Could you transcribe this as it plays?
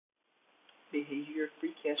Behavior of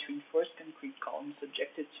precast reinforced concrete columns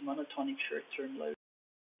subjected to monotonic short-term load.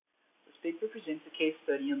 This paper presents a case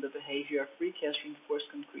study on the behavior of precast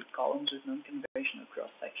reinforced concrete columns with non-conventional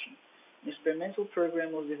cross-section. An experimental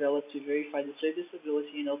program was developed to verify the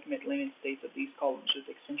serviceability and ultimate limit states of these columns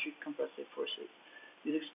with eccentric compressive forces.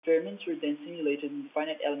 These experiments were then simulated in the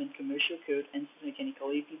finite element commercial code ANSYS Mechanical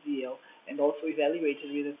APDL and also evaluated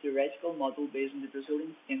with a theoretical model based on the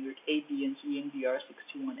Brazilian standard ABNT NBR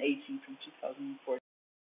 62118 from 2004.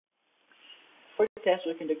 Four tests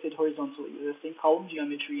were conducted horizontally with the same column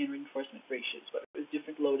geometry and reinforcement ratios, but with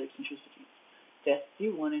different load eccentricities. Tests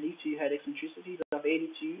E1 and E2 had eccentricities of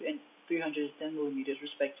 82 and 310 millimeters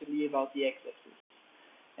respectively about the x-axis,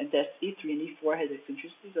 and tests E3 and E4 had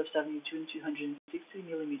eccentricities of 72 and 260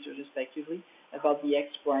 millimeters respectively about the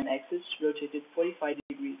x-prime axis rotated 45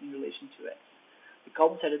 degrees in relation to x. The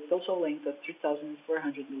columns had a total length of 3,400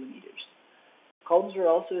 millimeters. Columns were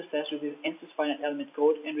also assessed with the ANSYS finite element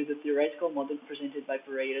code and with the theoretical model presented by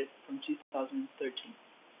Pereira from 2013.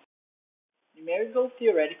 Numerical,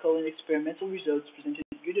 theoretical, and experimental results presented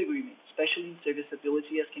good agreement, especially in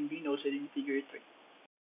serviceability, as can be noted in Figure 3.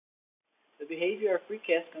 The behavior of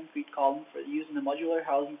precast concrete column for use in a modular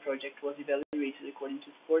housing project was evaluated according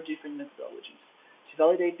to 4 different methodologies. To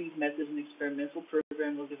validate these methods, an experimental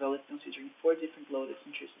program was developed considering 4 different load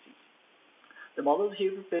eccentricities. The models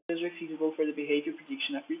here proposed are feasible for the behavior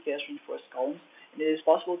prediction of precast reinforced columns, and it is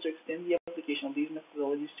possible to extend the application of these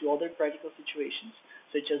methodologies to other practical situations,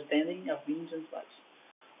 such as bending of beams and slabs.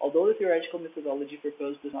 Although the theoretical methodology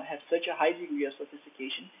proposed does not have such a high degree of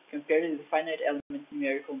sophistication compared to the finite element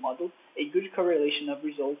numerical model, a good correlation of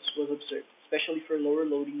results was observed, especially for lower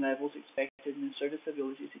loading levels expected in a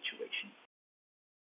serviceability situation.